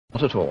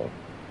not at all.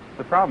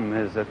 The problem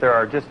is that there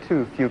are just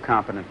too few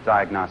competent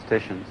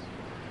diagnosticians.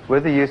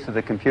 With the use of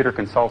the computer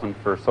consultant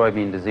for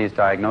soybean disease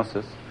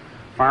diagnosis,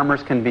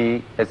 farmers can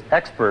be as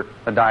expert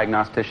a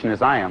diagnostician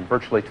as I am,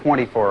 virtually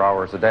 24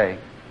 hours a day.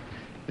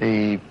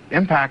 The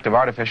impact of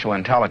artificial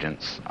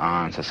intelligence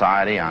on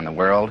society, on the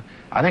world,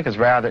 I think is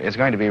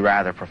going to be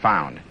rather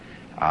profound.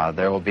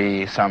 There will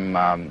be some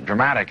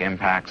dramatic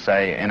impacts,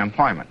 say, in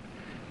employment.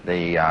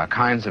 The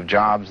kinds of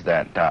jobs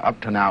that up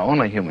to now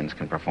only humans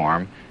can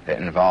perform, that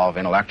involve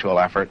intellectual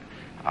effort,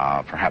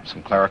 perhaps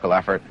some clerical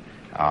effort,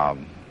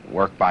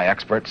 work by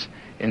experts,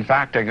 in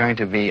fact are going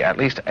to be at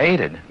least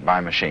aided by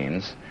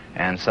machines,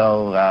 and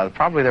so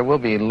probably there will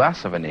be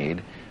less of a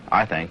need,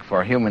 I think,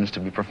 for humans to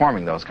be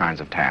performing those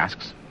kinds of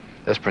tasks.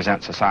 This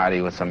presents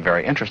society with some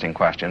very interesting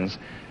questions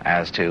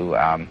as to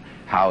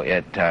how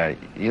it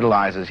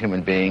utilizes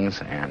human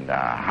beings and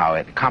how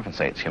it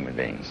compensates human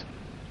beings.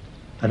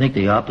 I think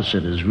the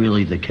opposite is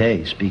really the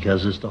case,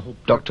 because it's the whole...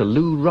 Dr.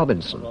 Lou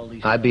Robinson,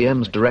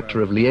 IBM's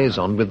Director of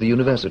Liaison with the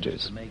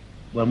universities.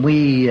 When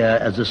we,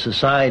 as a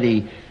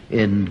society,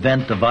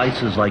 invent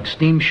devices like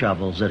steam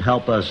shovels that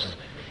help us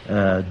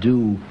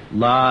do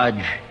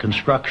large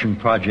construction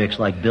projects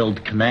like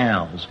build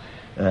canals,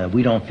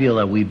 we don't feel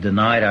that we've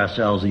denied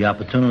ourselves the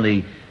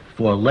opportunity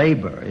for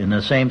labor. In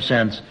the same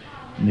sense,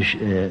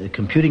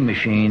 computing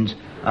machines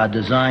are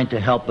designed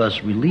to help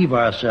us relieve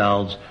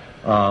ourselves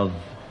of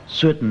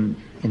certain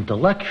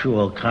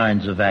intellectual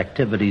kinds of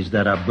activities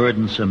that are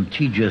burdensome,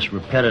 tedious,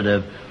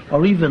 repetitive,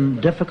 or even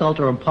difficult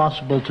or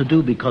impossible to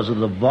do because of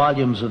the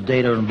volumes of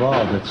data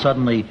involved that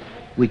suddenly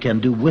we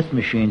can do with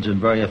machines and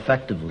very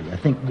effectively. I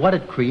think what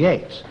it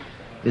creates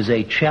is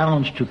a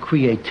challenge to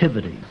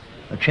creativity,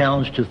 a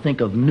challenge to think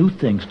of new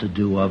things to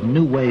do, of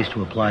new ways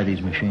to apply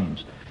these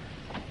machines.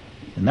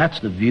 And that's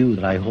the view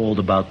that I hold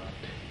about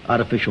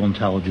artificial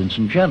intelligence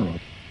in general.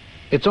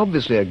 It's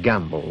obviously a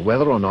gamble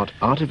whether or not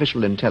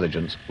artificial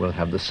intelligence will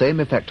have the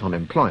same effect on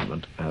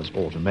employment as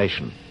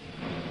automation.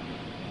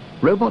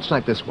 Robots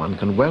like this one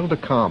can weld a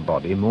car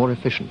body more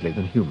efficiently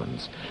than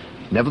humans.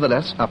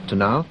 Nevertheless, up to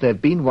now,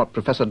 they've been what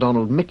Professor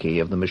Donald Mickey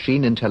of the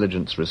Machine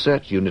Intelligence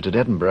Research Unit at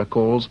Edinburgh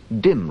calls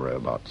dim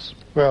robots.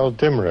 Well,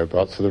 dim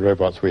robots are the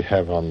robots we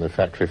have on the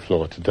factory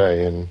floor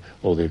today in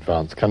all the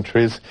advanced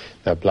countries.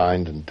 They're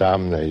blind and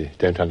dumb, they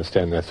don't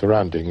understand their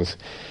surroundings,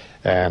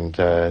 and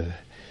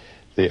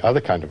the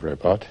other kind of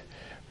robot,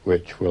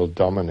 which will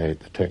dominate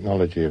the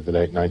technology of the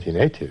late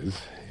 1980s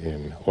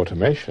in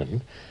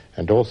automation,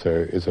 and also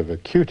is of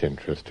acute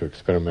interest to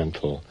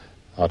experimental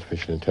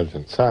artificial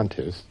intelligence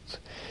scientists,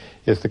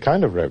 is the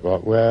kind of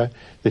robot where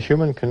the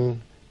human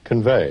can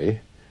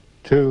convey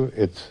to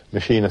its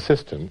machine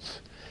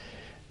assistants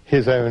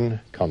his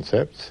own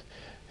concepts,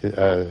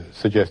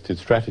 suggested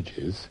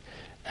strategies,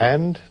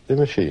 and the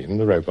machine,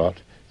 the robot,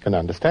 can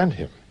understand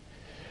him.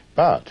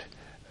 But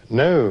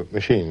no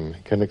machine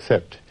can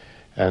accept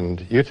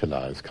and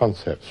utilize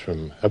concepts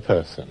from a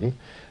person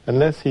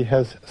unless he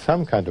has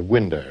some kind of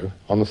window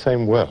on the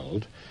same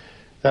world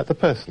that the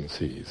person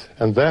sees.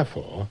 And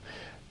therefore,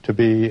 to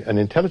be an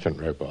intelligent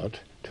robot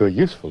to a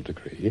useful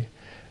degree,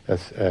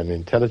 as an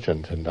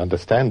intelligent and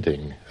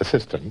understanding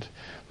assistant,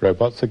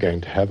 robots are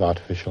going to have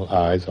artificial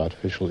eyes,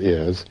 artificial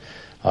ears,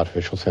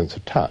 artificial sense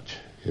of touch.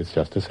 It's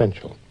just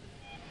essential.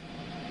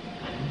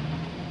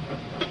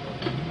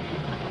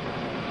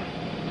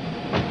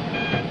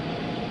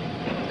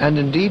 And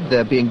indeed,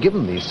 they're being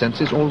given these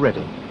senses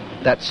already.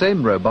 That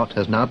same robot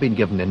has now been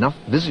given enough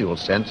visual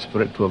sense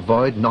for it to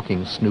avoid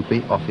knocking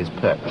Snoopy off his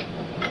perch.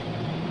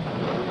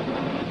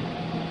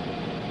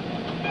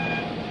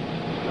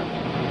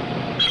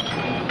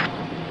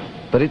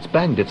 But it's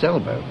banged its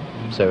elbow,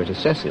 so it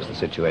assesses the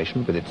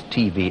situation with its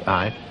TV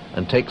eye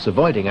and takes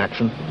avoiding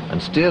action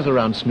and steers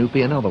around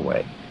Snoopy another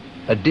way.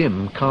 A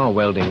dim car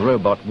welding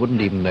robot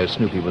wouldn't even know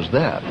Snoopy was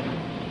there.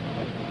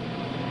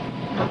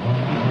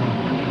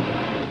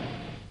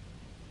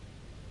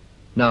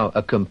 Now,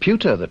 a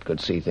computer that could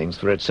see things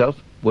for itself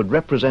would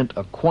represent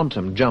a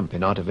quantum jump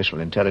in artificial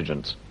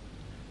intelligence.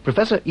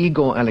 Professor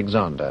Igor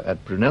Alexander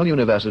at Brunel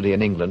University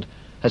in England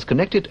has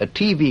connected a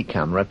TV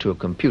camera to a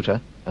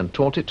computer and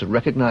taught it to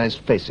recognize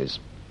faces.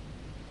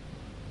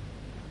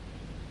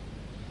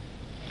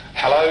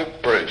 Hello,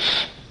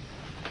 Bruce.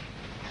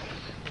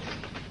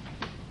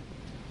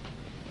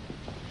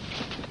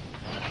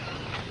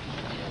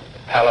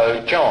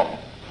 Hello, John.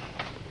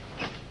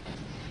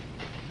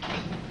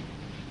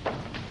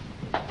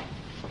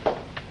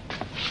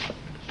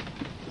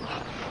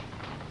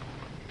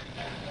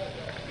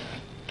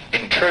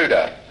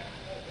 Intruder.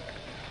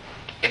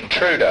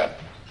 Intruder.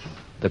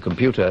 The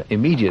computer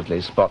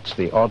immediately spots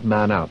the odd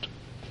man out.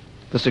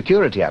 The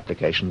security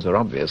applications are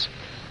obvious,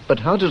 but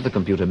how does the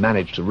computer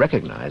manage to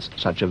recognize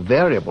such a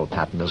variable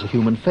pattern as a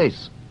human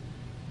face?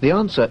 The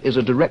answer is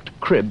a direct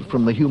crib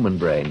from the human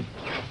brain.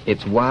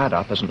 It's wired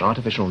up as an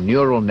artificial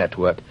neural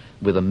network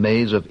with a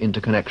maze of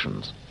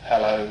interconnections.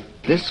 Hello.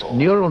 This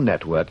neural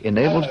network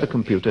enables the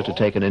computer to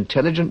take an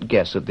intelligent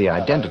guess at the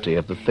identity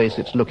of the face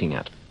it's looking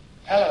at.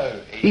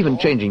 Hello. Even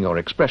changing your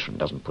expression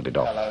doesn't put it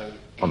off. Hello,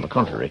 On the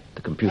contrary,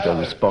 the computer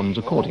responds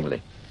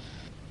accordingly.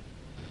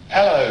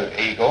 Hello,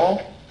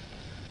 Igor.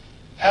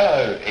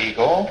 Hello,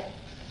 Igor.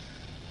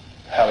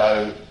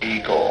 Hello,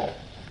 Igor.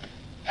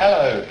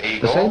 Hello,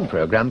 Igor. The same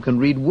program can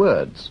read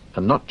words,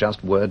 and not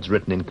just words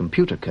written in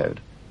computer code.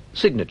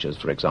 Signatures,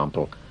 for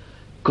example.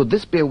 Could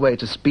this be a way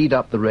to speed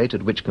up the rate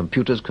at which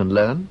computers can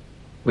learn?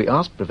 We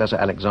asked Professor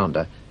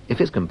Alexander if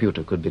his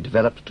computer could be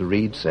developed to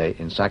read, say,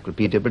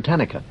 Encyclopedia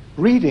Britannica.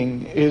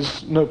 Reading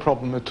is no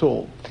problem at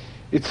all.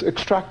 It's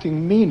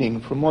extracting meaning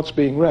from what's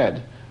being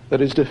read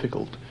that is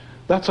difficult.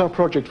 That's our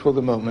project for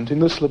the moment. In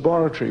this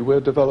laboratory, we're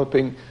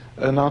developing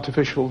an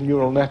artificial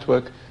neural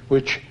network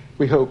which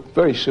we hope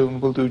very soon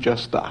will do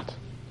just that.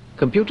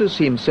 Computers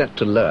seem set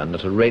to learn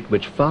at a rate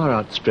which far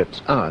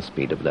outstrips our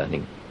speed of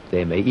learning.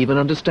 They may even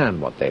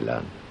understand what they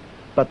learn.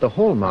 But the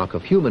hallmark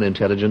of human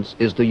intelligence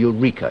is the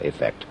eureka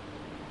effect.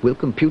 Will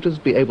computers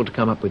be able to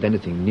come up with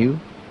anything new?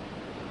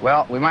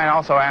 Well, we might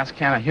also ask,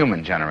 can a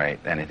human generate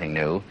anything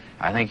new?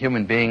 I think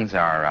human beings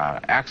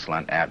are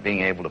excellent at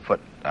being able to put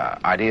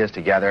ideas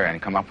together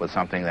and come up with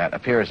something that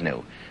appears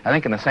new. I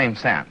think in the same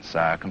sense,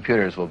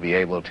 computers will be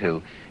able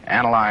to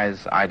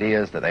analyze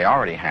ideas that they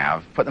already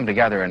have, put them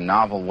together in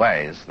novel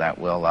ways that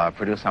will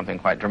produce something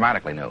quite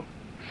dramatically new.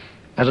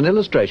 As an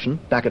illustration,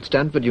 back at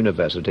Stanford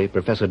University,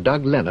 Professor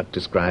Doug Lenart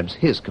describes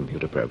his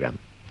computer program.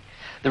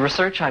 The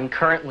research I'm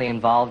currently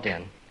involved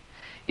in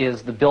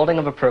is the building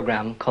of a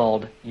program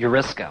called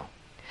Eurisco.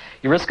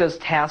 Eurisco's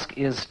task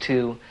is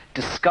to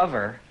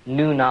discover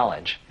new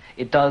knowledge.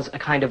 It does a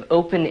kind of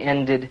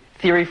open-ended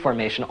theory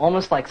formation,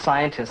 almost like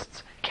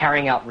scientists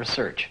carrying out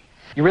research.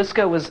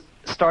 Eurisco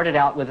started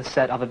out with a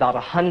set of about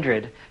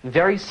 100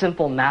 very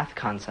simple math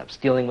concepts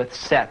dealing with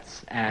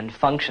sets and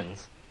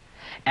functions.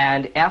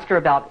 And after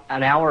about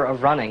an hour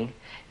of running,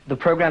 the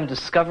program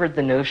discovered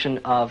the notion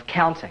of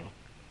counting,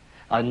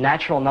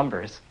 natural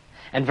numbers,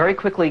 and very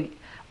quickly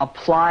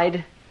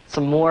applied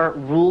some more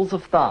rules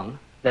of thumb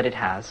that it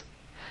has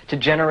to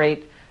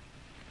generate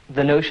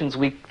the notions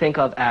we think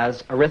of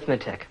as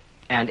arithmetic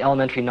and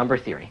elementary number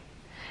theory.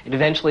 It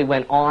eventually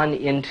went on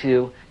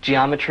into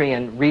geometry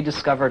and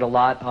rediscovered a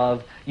lot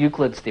of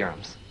Euclid's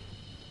theorems.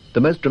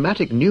 The most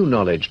dramatic new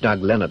knowledge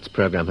Doug Lenart's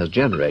program has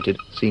generated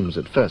seems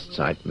at first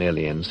sight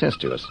merely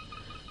incestuous.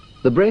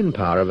 The brain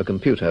power of a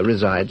computer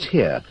resides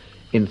here,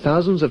 in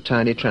thousands of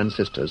tiny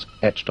transistors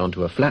etched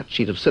onto a flat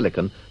sheet of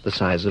silicon the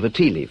size of a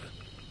tea leaf.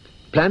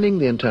 Planning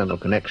the internal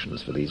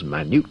connections for these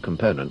minute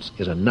components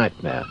is a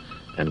nightmare,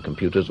 and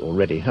computers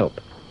already help.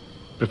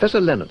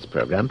 Professor Lenart's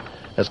program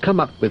has come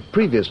up with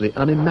previously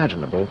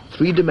unimaginable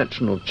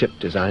three-dimensional chip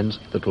designs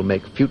that will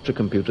make future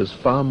computers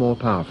far more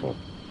powerful.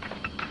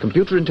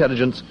 Computer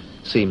intelligence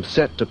seems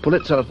set to pull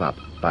itself up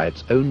by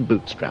its own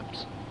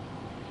bootstraps.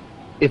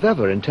 If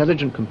ever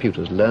intelligent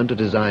computers learn to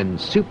design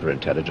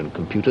super-intelligent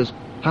computers,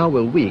 how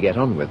will we get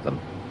on with them?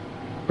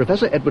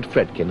 Professor Edward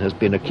Fredkin has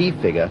been a key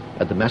figure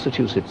at the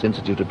Massachusetts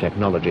Institute of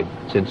Technology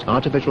since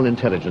artificial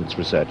intelligence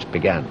research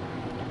began.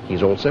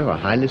 He's also a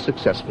highly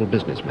successful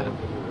businessman.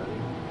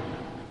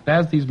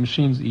 As these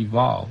machines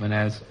evolve, and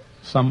as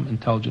some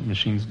intelligent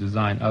machines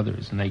design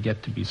others, and they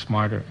get to be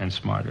smarter and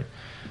smarter,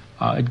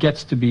 it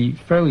gets to be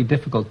fairly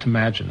difficult to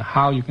imagine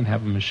how you can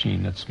have a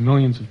machine that's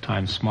millions of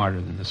times smarter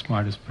than the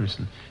smartest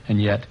person,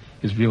 and yet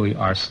is really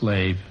our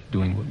slave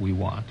doing what we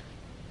want.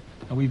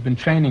 We've been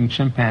training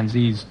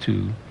chimpanzees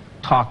to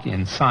talk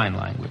in sign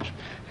language,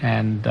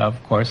 and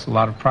of course a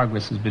lot of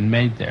progress has been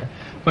made there.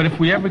 But if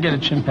we ever get a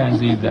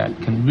chimpanzee that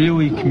can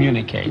really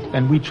communicate,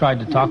 and we tried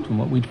to talk to him,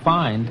 what we'd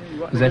find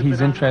is that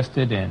he's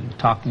interested in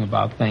talking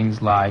about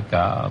things like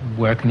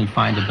where can he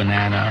find a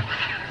banana,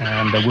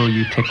 and will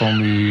you tickle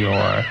me,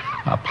 or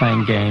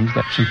playing games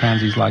that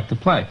chimpanzees like to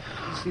play.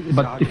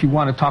 But if you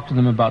want to talk to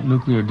them about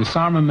nuclear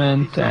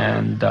disarmament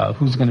and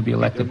who's going to be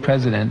elected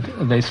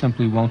president, they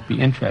simply won't be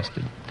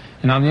interested.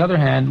 And on the other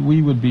hand,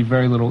 we would be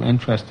very little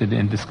interested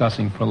in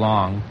discussing for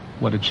long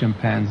what a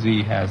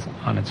chimpanzee has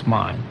on its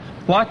mind.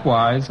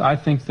 Likewise, I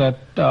think that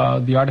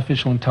the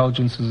artificial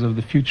intelligences of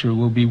the future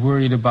will be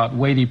worried about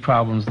weighty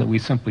problems that we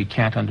simply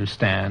can't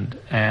understand,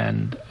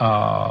 and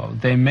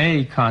they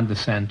may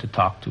condescend to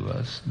talk to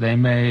us. They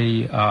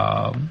may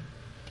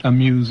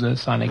amuse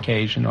us on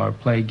occasion or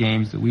play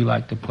games that we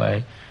like to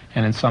play,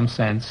 and in some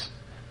sense,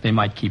 they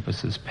might keep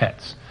us as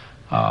pets.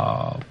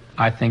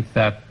 I think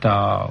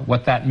that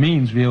what that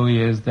means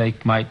really is they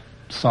might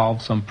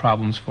solve some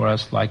problems for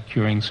us, like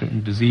curing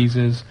certain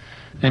diseases.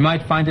 They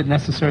might find it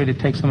necessary to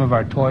take some of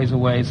our toys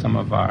away, some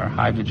of our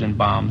hydrogen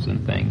bombs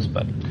and things,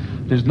 but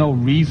there's no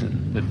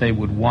reason that they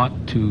would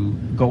want to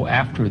go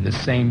after the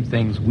same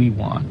things we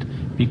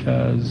want,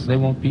 because they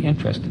won't be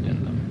interested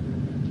in them.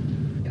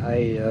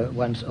 I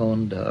once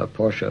owned a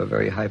Porsche, a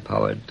very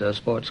high-powered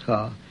sports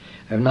car.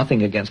 I have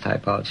nothing against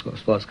high-powered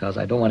sports cars.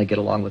 I don't want to get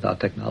along without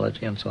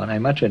technology and so on. I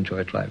much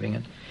enjoy driving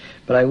it.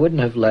 But I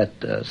wouldn't have let,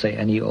 say,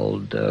 any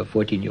old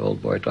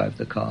 14-year-old boy drive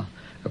the car.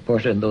 A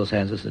Porsche in those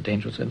hands is a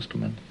dangerous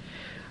instrument.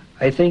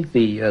 I think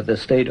the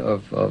state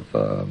of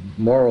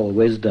moral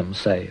wisdom,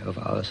 say, of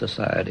our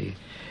society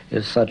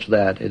is such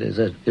that it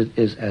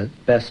is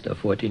at best a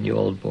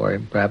 14-year-old boy,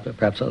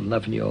 perhaps an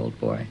 11-year-old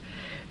boy.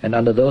 And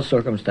under those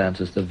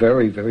circumstances, the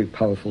very, very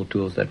powerful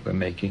tools that we're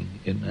making,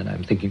 and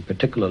I'm thinking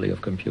particularly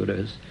of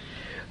computers,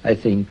 I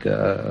think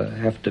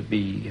have to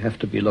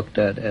be looked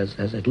at as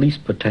at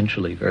least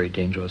potentially very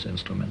dangerous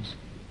instruments.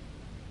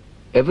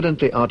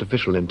 Evidently,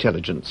 artificial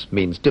intelligence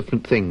means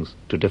different things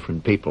to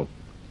different people.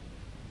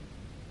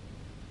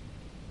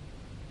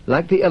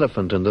 Like the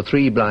elephant and the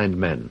three blind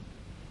men,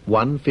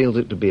 one feels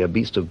it to be a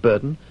beast of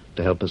burden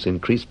to help us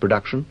increase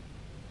production.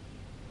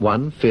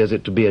 One fears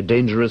it to be a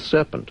dangerous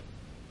serpent.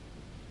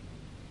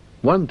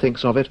 One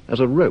thinks of it as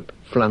a rope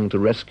flung to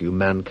rescue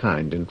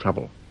mankind in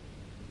trouble.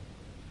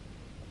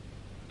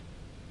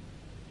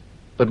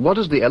 But what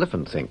does the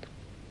elephant think?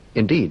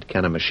 Indeed,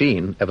 can a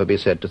machine ever be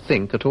said to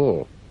think at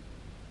all?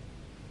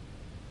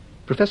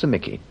 Professor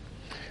Mickey.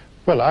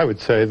 Well, I would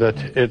say that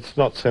it's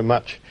not so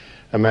much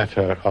a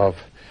matter of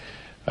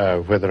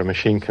whether a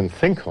machine can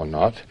think or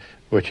not,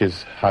 which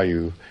is how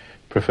you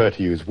prefer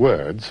to use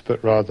words,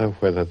 but rather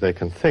whether they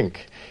can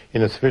think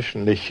in a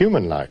sufficiently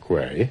human-like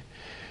way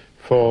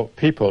for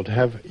people to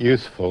have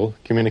useful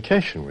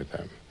communication with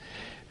them.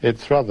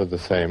 It's rather the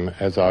same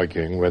as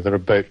arguing whether a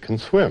boat can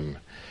swim.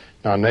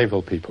 Now,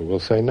 naval people will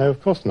say, no,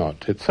 of course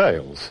not, it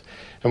sails.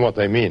 And what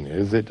they mean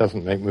is it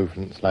doesn't make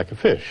movements like a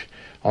fish.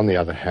 On the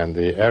other hand,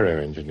 the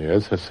aero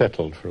engineers have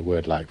settled for a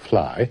word like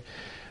fly,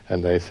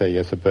 and they say,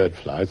 yes, a bird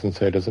flies, and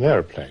so does an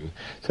aeroplane.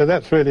 So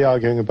that's really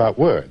arguing about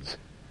words.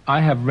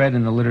 I have read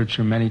in the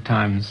literature many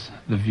times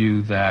the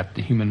view that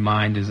the human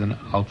mind is an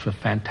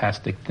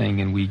ultra-fantastic thing,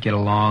 and we get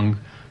along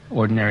in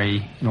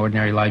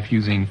ordinary life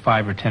using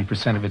 5 or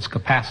 10% of its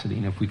capacity,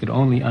 and if we could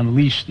only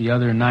unleash the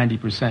other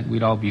 90%,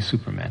 we'd all be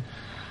Supermen.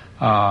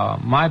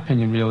 My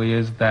opinion really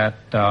is that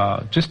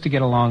just to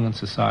get along in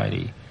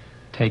society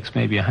takes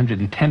maybe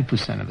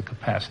 110% of the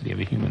capacity of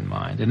a human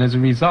mind. And as a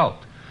result,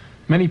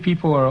 many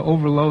people are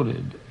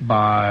overloaded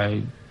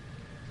by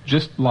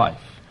just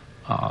life,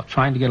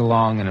 trying to get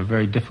along in a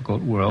very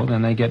difficult world,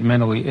 and they get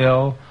mentally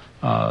ill,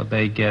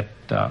 they get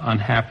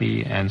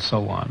unhappy, and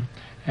so on.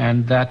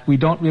 And that we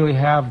don't really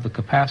have the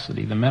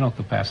capacity, the mental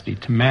capacity,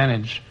 to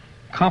manage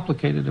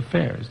complicated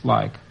affairs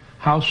like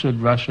how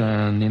should Russia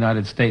and the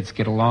United States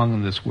get along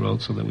in this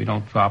world so that we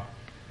don't drop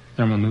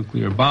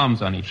thermonuclear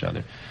bombs on each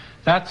other.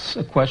 That's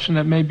a question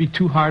that may be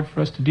too hard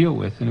for us to deal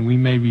with, and we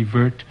may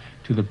revert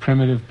to the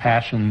primitive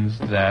passions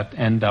that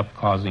end up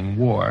causing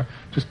war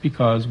just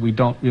because we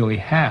don't really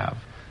have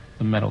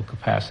the mental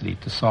capacity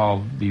to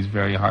solve these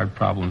very hard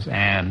problems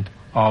and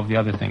all of the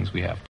other things we have.